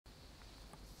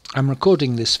I'm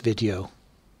recording this video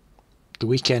the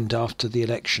weekend after the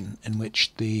election in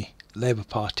which the Labour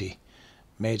Party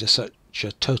made such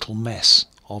a total mess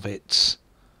of its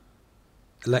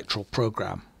electoral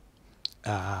programme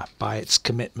by its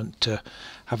commitment to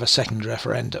have a second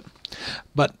referendum.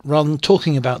 But rather than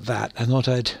talking about that, I thought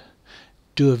I'd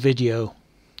do a video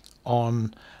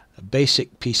on a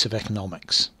basic piece of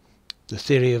economics, the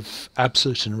theory of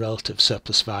absolute and relative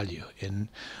surplus value in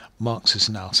Marx's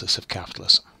analysis of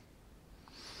capitalism.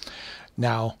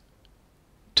 Now,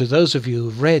 to those of you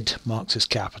who've read Marx's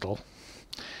Capital,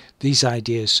 these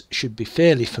ideas should be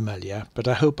fairly familiar, but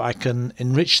I hope I can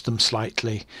enrich them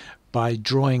slightly by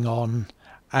drawing on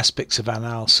aspects of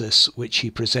analysis which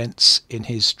he presents in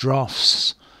his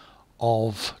drafts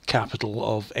of Capital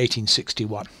of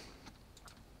 1861.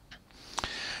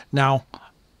 Now,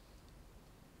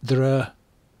 there are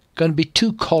going to be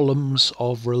two columns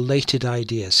of related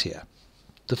ideas here.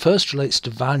 The first relates to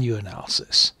value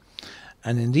analysis,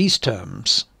 and in these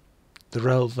terms the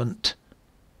relevant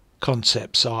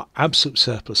concepts are absolute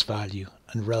surplus value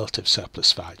and relative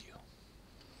surplus value.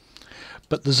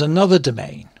 But there's another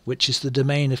domain, which is the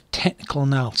domain of technical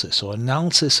analysis, or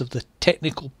analysis of the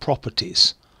technical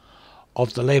properties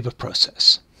of the labour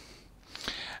process.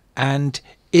 And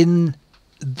in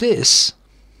this,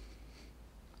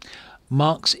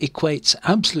 Marx equates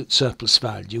absolute surplus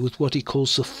value with what he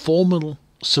calls the formal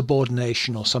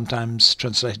subordination, or sometimes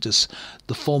translated as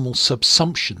the formal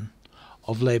subsumption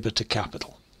of labour to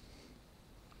capital.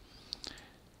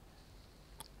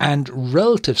 And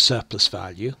relative surplus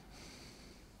value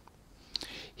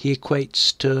he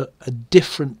equates to a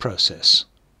different process,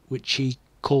 which he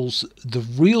calls the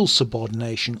real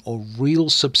subordination or real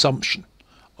subsumption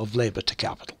of labour to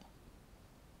capital.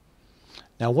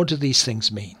 Now, what do these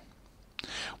things mean?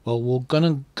 Well, we're going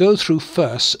to go through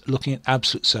first looking at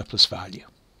absolute surplus value.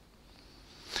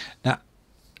 Now,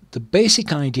 the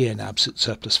basic idea in absolute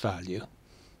surplus value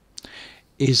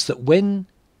is that when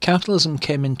capitalism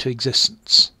came into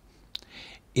existence,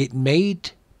 it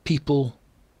made people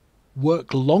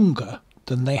work longer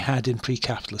than they had in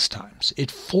pre-capitalist times. It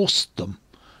forced them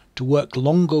to work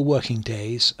longer working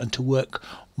days and to work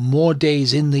more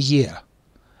days in the year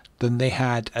than they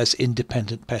had as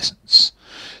independent peasants.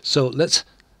 So let's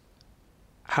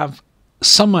have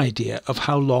some idea of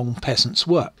how long peasants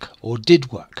work, or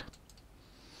did work.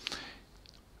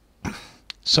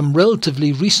 Some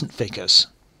relatively recent figures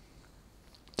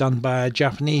done by a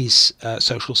Japanese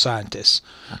social scientist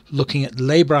looking at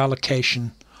labour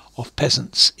allocation of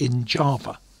peasants in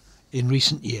Java in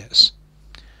recent years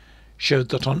showed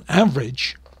that on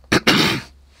average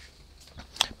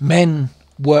men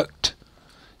worked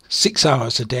 6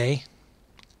 hours a day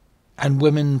and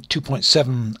women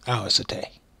 2.7 hours a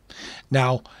day.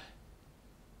 Now,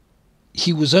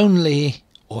 he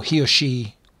or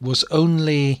she was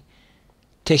only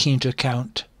taking into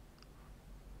account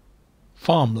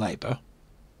farm labour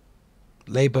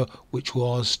which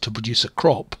was to produce a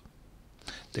crop.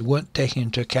 They weren't taking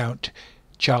into account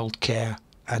childcare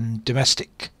and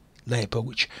domestic labour,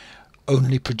 which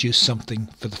only produced something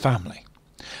for the family.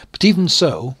 But even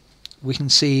so, we can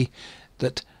see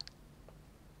that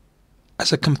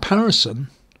as a comparison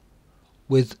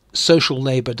with social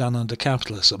labour done under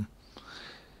capitalism,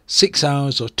 6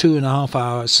 hours or 2.5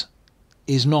 hours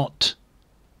is not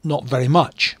very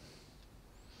much.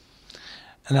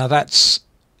 And now that's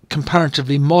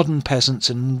comparatively modern peasants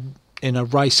in a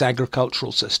rice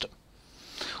agricultural system.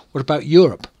 What about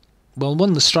Europe? Well, one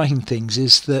of the striking things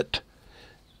is that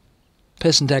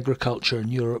peasant agriculture in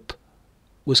Europe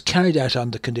was carried out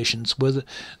under conditions where there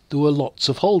were lots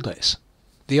of holidays.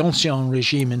 The Ancien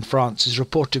Regime in France is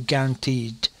reported to have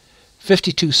guaranteed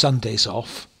 52 Sundays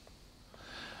off,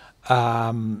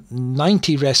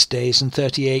 90 rest days and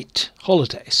 38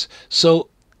 holidays. So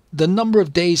the number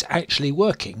of days actually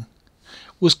working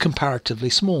was comparatively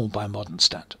small by modern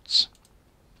standards.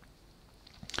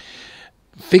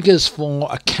 Figures for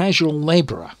a casual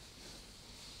labourer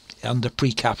under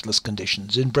pre-capitalist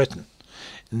conditions in Britain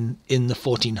in the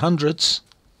 1400s,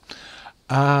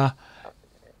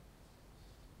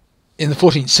 in the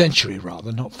 14th century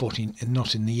rather, not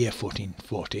in the year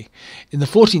 1440. In the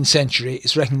 14th century,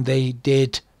 it's reckoned they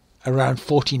did around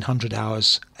 1,400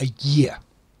 hours a year.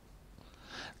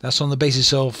 That's on the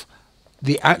basis of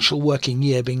the actual working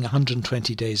year being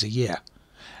 120 days a year,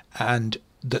 and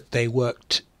that they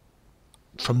worked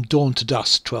from dawn to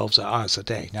dusk 12 hours a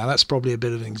day. Now, that's probably a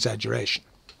bit of an exaggeration.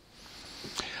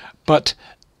 But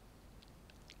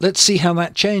let's see how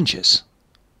that changes.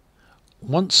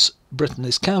 Once Britain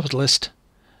is capitalist,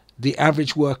 the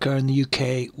average worker in the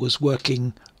UK was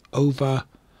working over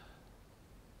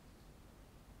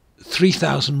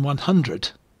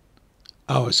 3,100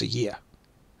 hours a year.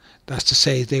 That's to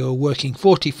say they were working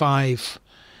 45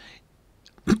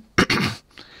 a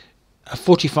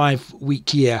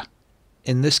 45-week year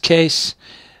in this case.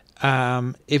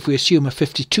 If we assume a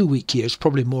 52-week year is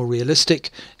probably more realistic,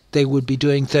 they would be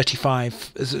doing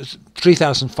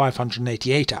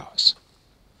 3,588 hours.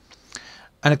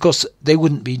 And of course, they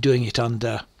wouldn't be doing it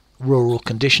under rural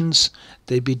conditions.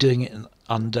 They'd be doing it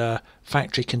under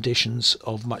factory conditions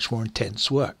of much more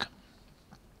intense work.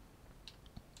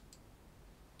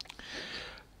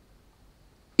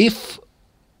 If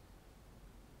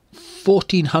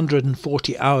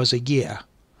 1,440 hours a year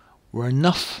were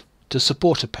enough to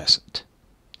support a peasant,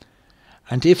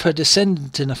 and if her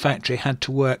descendant in a factory had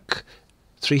to work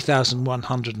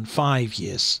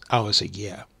 3,105 hours a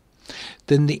year,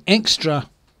 then the extra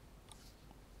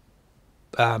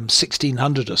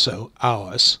 1,600 or so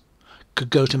hours could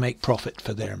go to make profit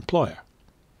for their employer.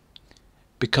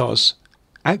 Because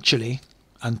actually,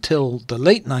 until the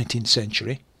late 19th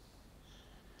century,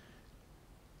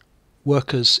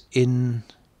 workers in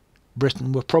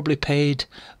Britain were probably paid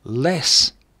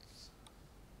less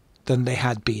than they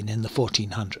had been in the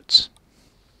 1400s.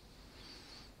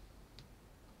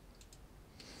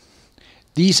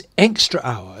 These extra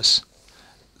hours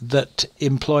that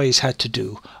employees had to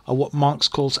do are what Marx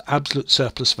calls absolute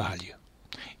surplus value.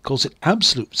 He calls it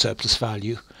absolute surplus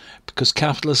value because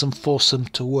capitalism forced them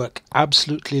to work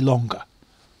absolutely longer.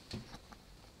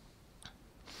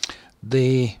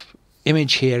 The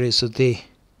image here is of the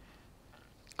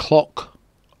clock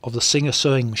of the Singer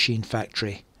sewing machine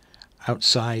factory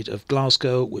outside of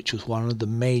Glasgow, which was one of the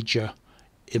major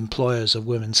employers of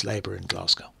women's labour in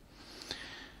Glasgow.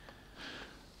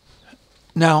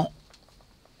 Now,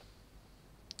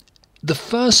 the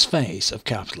first phase of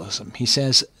capitalism, he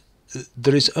says,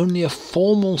 there is only a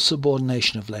formal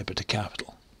subordination of labour to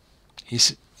capital.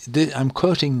 I'm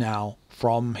quoting now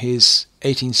from his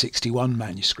 1861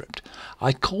 manuscript.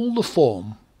 I call the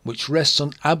form which rests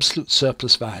on absolute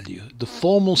surplus value the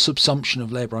formal subsumption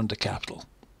of labour under capital,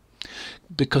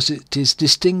 because it is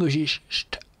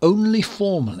distinguished only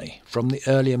formally from the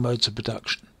earlier modes of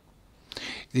production.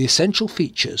 The essential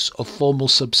features of formal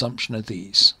subsumption are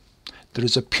these. There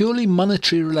is a purely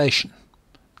monetary relation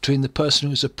between the person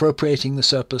who is appropriating the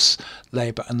surplus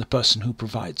labour and the person who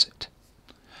provides it.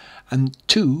 And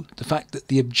two, the fact that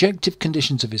the objective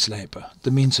conditions of his labour,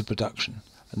 the means of production,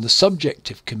 and the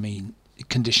subjective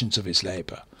conditions of his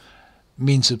labour,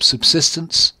 means of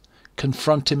subsistence,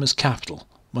 confront him as capital,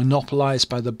 monopolised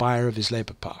by the buyer of his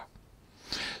labour power.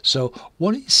 So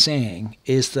what he's saying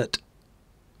is that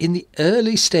in the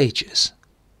early stages,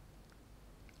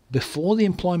 before the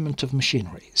employment of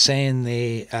machinery, say in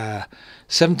the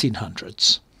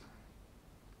 1700s,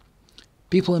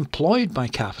 people employed by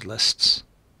capitalists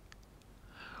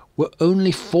were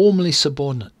only formally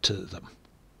subordinate to them.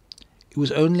 It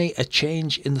was only a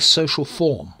change in the social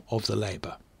form of the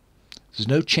labour. There's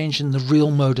no change in the real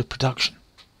mode of production.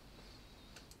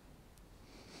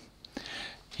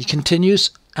 He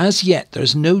continues, as yet there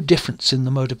is no difference in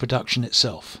the mode of production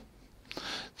itself.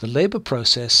 The labour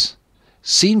process,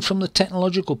 seen from the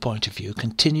technological point of view,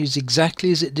 continues exactly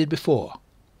as it did before,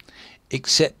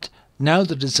 except now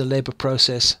that it is a labour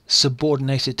process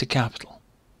subordinated to capital.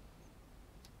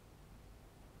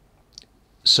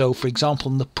 So, for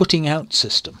example, in the putting out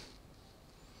system,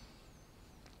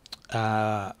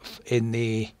 in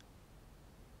the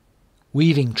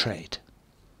weaving trade,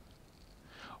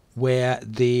 where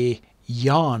the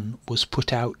yarn was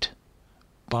put out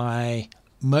by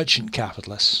merchant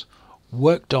capitalists,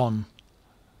 worked on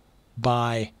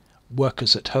by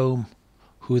workers at home,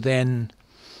 who then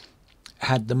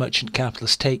had the merchant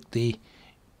capitalists take the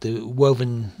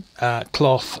woven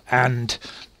cloth and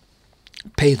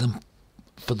pay them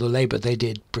for the labour they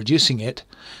did producing it.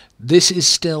 This is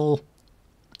still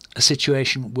a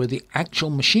situation where the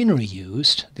actual machinery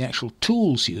used, the actual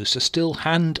tools used, are still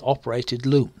hand-operated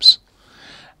looms.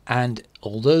 And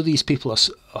although these people are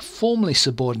formally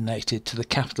subordinated to the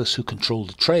capitalists who control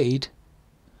the trade,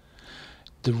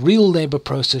 the real labour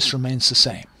process remains the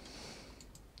same.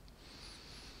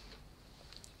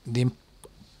 The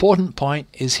important point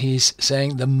is he's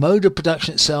saying the mode of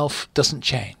production itself doesn't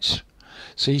change.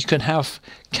 So you can have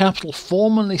capital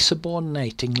formally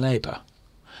subordinating labour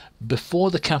before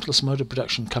the capitalist mode of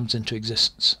production comes into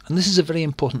existence. And this is a very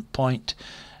important point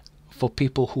for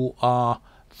people who are,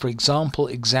 for example,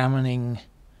 examining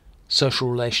social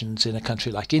relations in a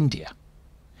country like India.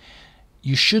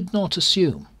 You should not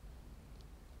assume,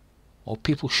 or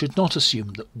people should not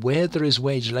assume, that where there is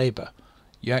wage labour,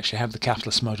 you actually have the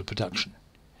capitalist mode of production.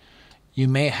 you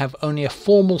may have only a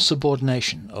formal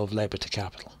subordination of labour to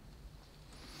capital.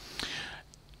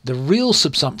 The real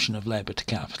subsumption of labour to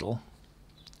capital,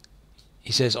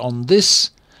 he says, on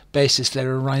this basis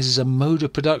there arises a mode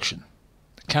of production,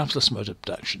 the capitalist mode of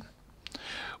production,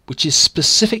 which is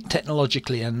specific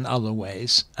technologically and in other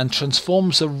ways, and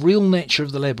transforms the real nature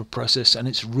of the labour process and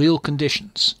its real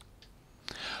conditions.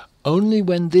 Only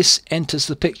when this enters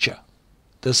the picture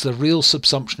does the real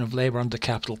subsumption of labour under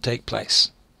capital take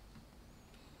place.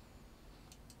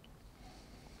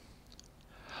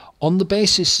 On the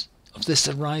basis of this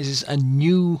arises a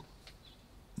new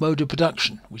mode of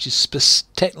production, which is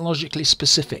technologically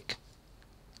specific.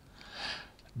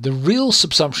 The real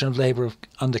subsumption of labour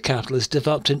under capital is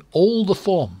developed in all the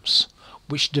forms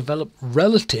which develop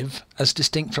relative as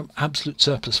distinct from absolute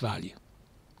surplus value.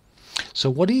 So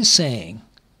what he's saying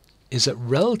is that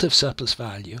relative surplus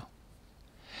value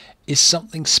is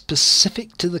something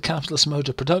specific to the capitalist mode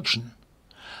of production,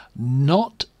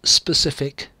 not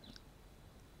specific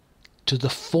to the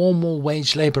formal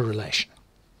wage-labour relation.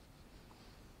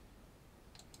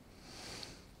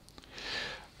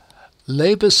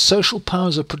 Labour's social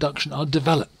powers of production are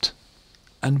developed,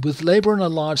 and with labour on a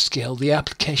large scale, the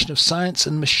application of science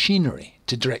and machinery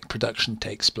to direct production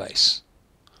takes place.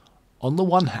 On the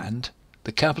one hand,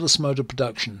 the capitalist mode of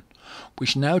production,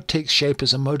 which now takes shape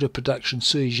as a mode of production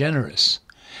sui generis,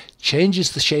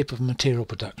 changes the shape of material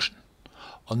production.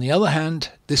 On the other hand,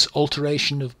 this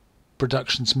alteration of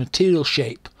production's material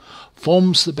shape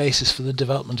forms the basis for the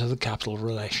development of the capital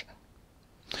relation.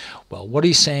 Well, what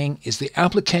he's saying is the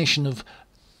application of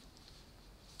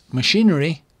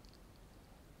machinery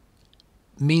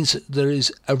means that there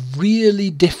is a really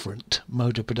different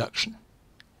mode of production.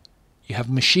 You have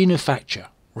machinifacture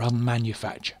rather than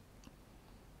manufacture.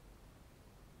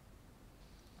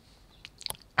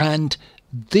 And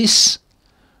this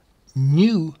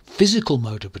new physical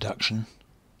mode of production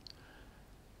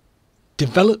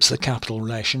develops the capital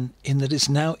relation in that it's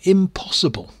now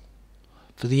impossible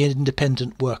for the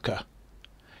independent worker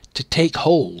to take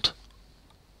hold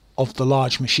of the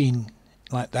large machine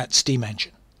like that steam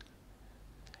engine.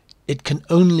 It can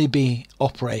only be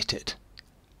operated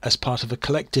as part of a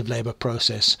collective labour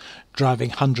process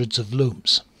driving hundreds of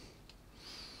looms.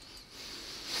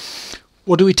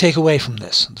 What do we take away from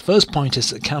this? The first point is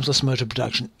that capitalist mode of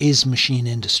production is machine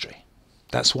industry.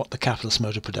 That's what the capitalist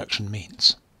mode of production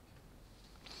means.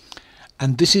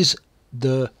 And this is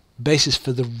the basis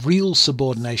for the real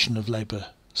subordination of labour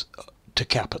to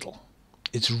capital.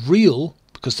 It's real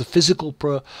because the physical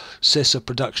process of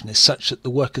production is such that the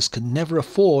workers can never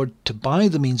afford to buy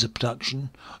the means of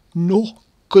production, nor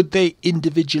could they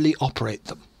individually operate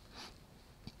them.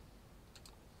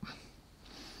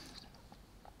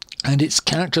 And it's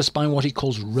characterised by what he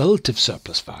calls relative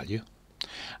surplus value,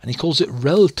 and he calls it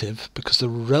relative because the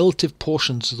relative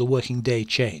portions of the working day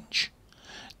change.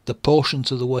 The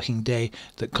portions of the working day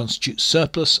that constitute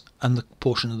surplus and the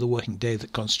portion of the working day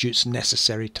that constitutes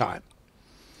necessary time.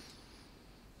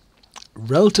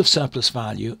 Relative surplus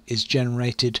value is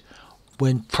generated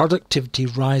when productivity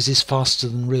rises faster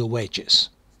than real wages.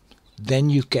 Then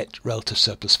you get relative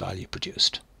surplus value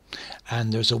produced.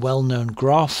 And there's a well-known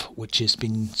graph which has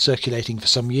been circulating for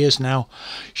some years now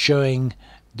showing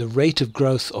the rate of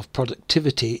growth of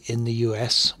productivity in the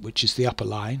US, which is the upper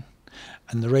line,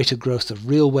 and the rate of growth of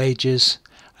real wages,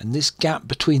 and this gap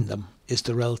between them is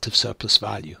the relative surplus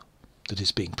value that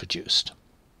is being produced.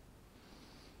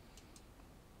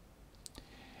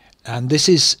 And this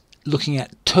is looking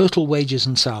at total wages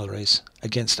and salaries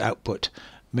against output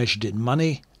measured in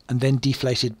money and then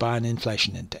deflated by an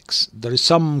inflation index. There is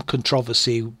some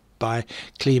controversy by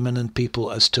Kleeman and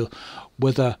people as to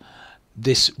whether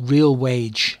this real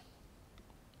wage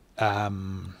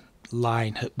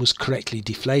line was correctly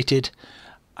deflated.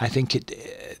 I think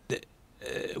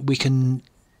we can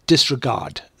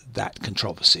disregard that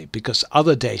controversy because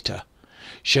other data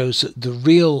shows that the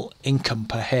real income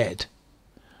per head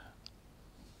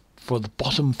for the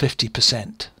bottom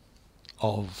 50%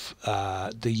 of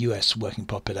the US working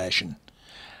population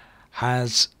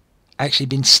has actually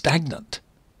been stagnant.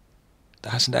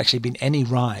 There hasn't actually been any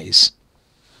rise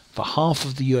for half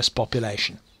of the US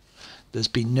population. There's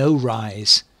been no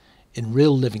rise in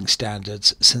real living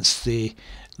standards since the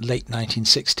late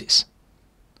 1960s.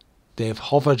 They have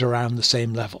hovered around the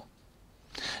same level.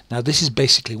 Now this is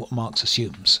basically what Marx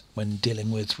assumes when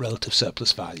dealing with relative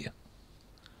surplus value.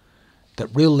 That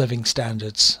real living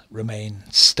standards remain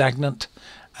stagnant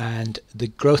and the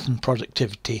growth in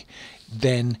productivity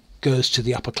then goes to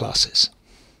the upper classes.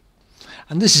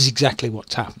 And this is exactly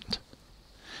what's happened.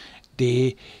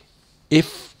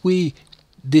 If we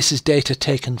this is data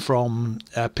taken from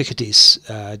Piketty's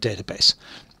database.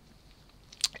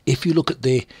 If you look at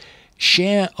the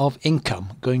share of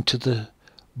income going to the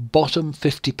bottom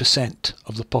 50%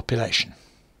 of the population,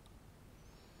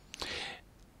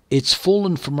 it's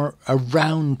fallen from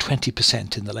around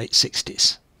 20% in the late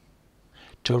 60s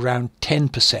to around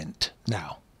 10%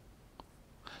 now.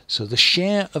 So the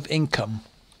share of income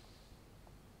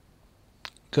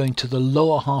going to the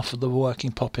lower half of the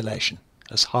working population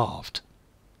has halved.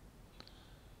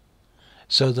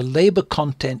 So the labour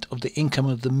content of the income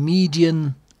of the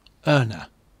median earner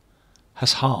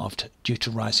has halved due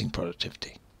to rising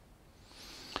productivity.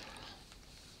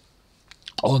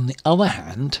 On the other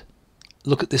hand,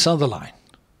 look at this other line.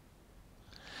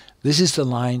 This is the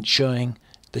line showing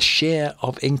the share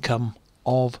of income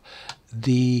of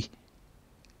the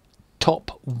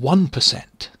top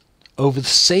 1%. Over the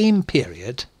same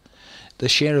period, the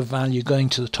share of value going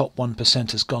to the top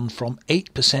 1% has gone from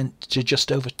 8% to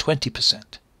just over 20%.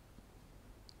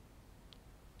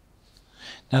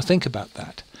 Now think about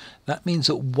that. That means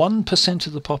that 1%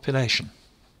 of the population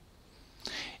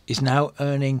is now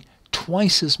earning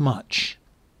twice as much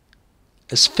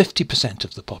as 50%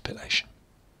 of the population.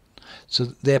 So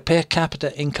their per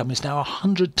capita income is now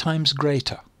 100 times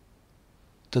greater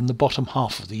than the bottom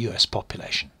half of the US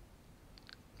population.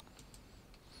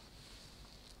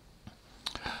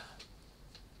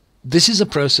 This is a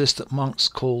process that Marx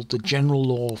called the general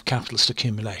law of capitalist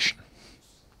accumulation.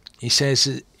 He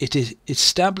says it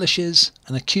establishes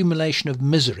an accumulation of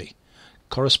misery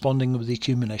corresponding with the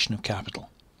accumulation of capital.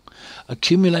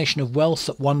 Accumulation of wealth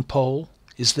at one pole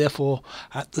is therefore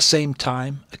at the same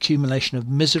time accumulation of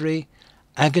misery,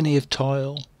 agony of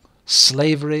toil,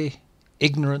 slavery,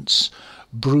 ignorance,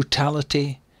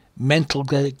 brutality, mental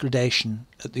degradation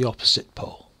at the opposite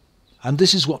pole. And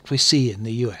this is what we see in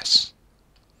the US.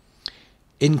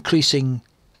 Increasing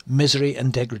misery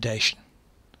and degradation.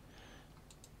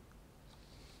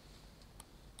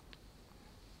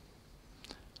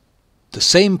 The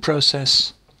same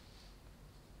process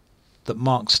that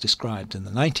Marx described in the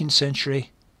 19th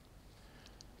century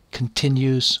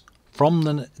continues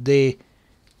from the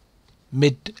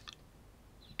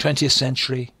mid-20th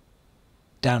century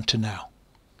down to now.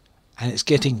 And it's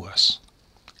getting worse.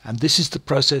 And this is the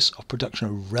process of production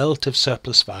of relative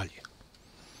surplus value.